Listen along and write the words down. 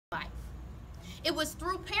It was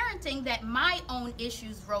through parenting that my own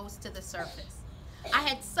issues rose to the surface. I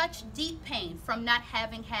had such deep pain from not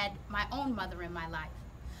having had my own mother in my life.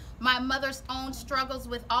 My mother's own struggles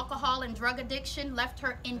with alcohol and drug addiction left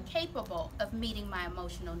her incapable of meeting my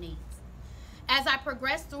emotional needs. As I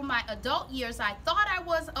progressed through my adult years, I thought I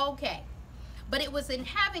was okay, but it was in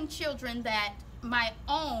having children that my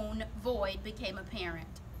own void became apparent.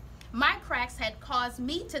 My cracks had caused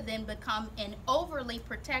me to then become an overly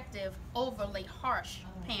protective, overly harsh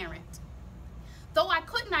parent. Though I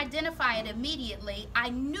couldn't identify it immediately, I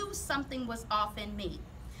knew something was off in me.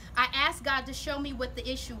 I asked God to show me what the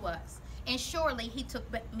issue was, and surely He took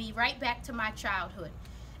me right back to my childhood,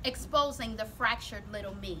 exposing the fractured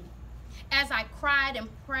little me. As I cried and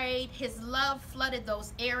prayed, His love flooded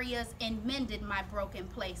those areas and mended my broken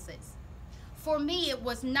places. For me, it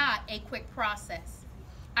was not a quick process.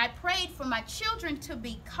 I prayed for my children to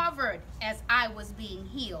be covered as I was being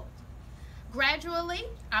healed. Gradually,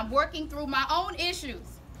 I'm working through my own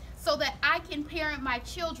issues so that I can parent my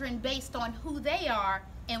children based on who they are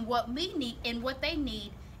and what we need and what they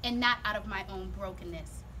need, and not out of my own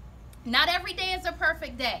brokenness. Not every day is a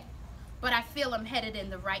perfect day, but I feel I'm headed in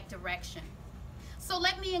the right direction. So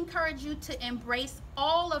let me encourage you to embrace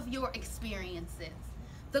all of your experiences,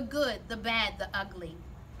 the good, the bad, the ugly,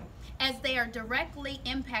 as they are directly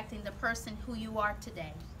impacting the person who you are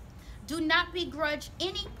today. Do not begrudge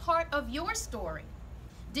any part of your story.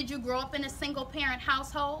 Did you grow up in a single parent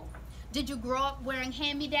household? Did you grow up wearing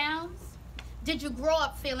hand-me-downs? Did you grow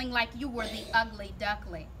up feeling like you were the ugly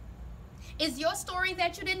duckling? Is your story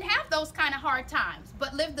that you didn't have those kind of hard times,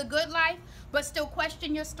 but lived a good life, but still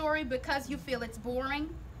question your story because you feel it's boring?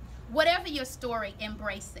 Whatever your story,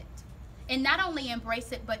 embrace it. And not only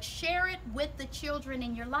embrace it, but share it with the children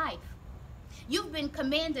in your life. You've been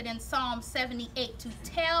commanded in Psalm 78 to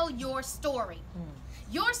tell your story.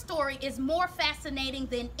 Your story is more fascinating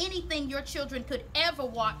than anything your children could ever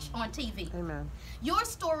watch on TV. Amen. Your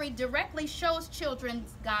story directly shows children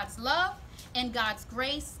God's love and God's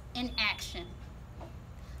grace in action.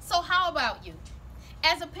 So how about you?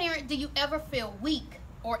 As a parent, do you ever feel weak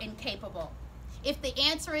or incapable? If the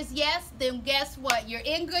answer is yes, then guess what? You're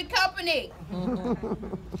in good company.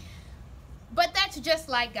 But that's just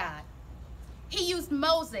like God. He used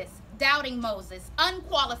Moses, doubting Moses,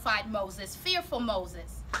 unqualified Moses, fearful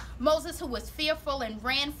Moses. Moses who was fearful and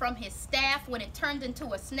ran from his staff when it turned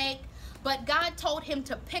into a snake. But God told him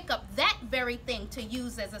to pick up that very thing to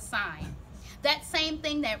use as a sign. That same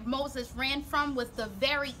thing that Moses ran from was the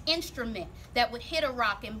very instrument that would hit a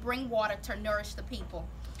rock and bring water to nourish the people.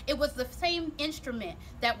 It was the same instrument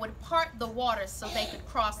that would part the waters so they could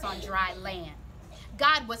cross on dry land.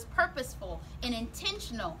 God was purposeful and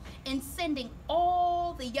intentional in sending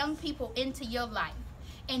all the young people into your life.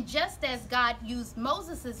 And just as God used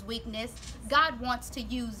Moses' weakness, God wants to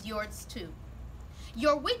use yours too.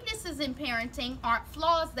 Your weaknesses in parenting aren't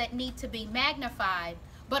flaws that need to be magnified,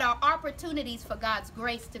 but are opportunities for God's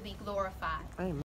grace to be glorified. Amen.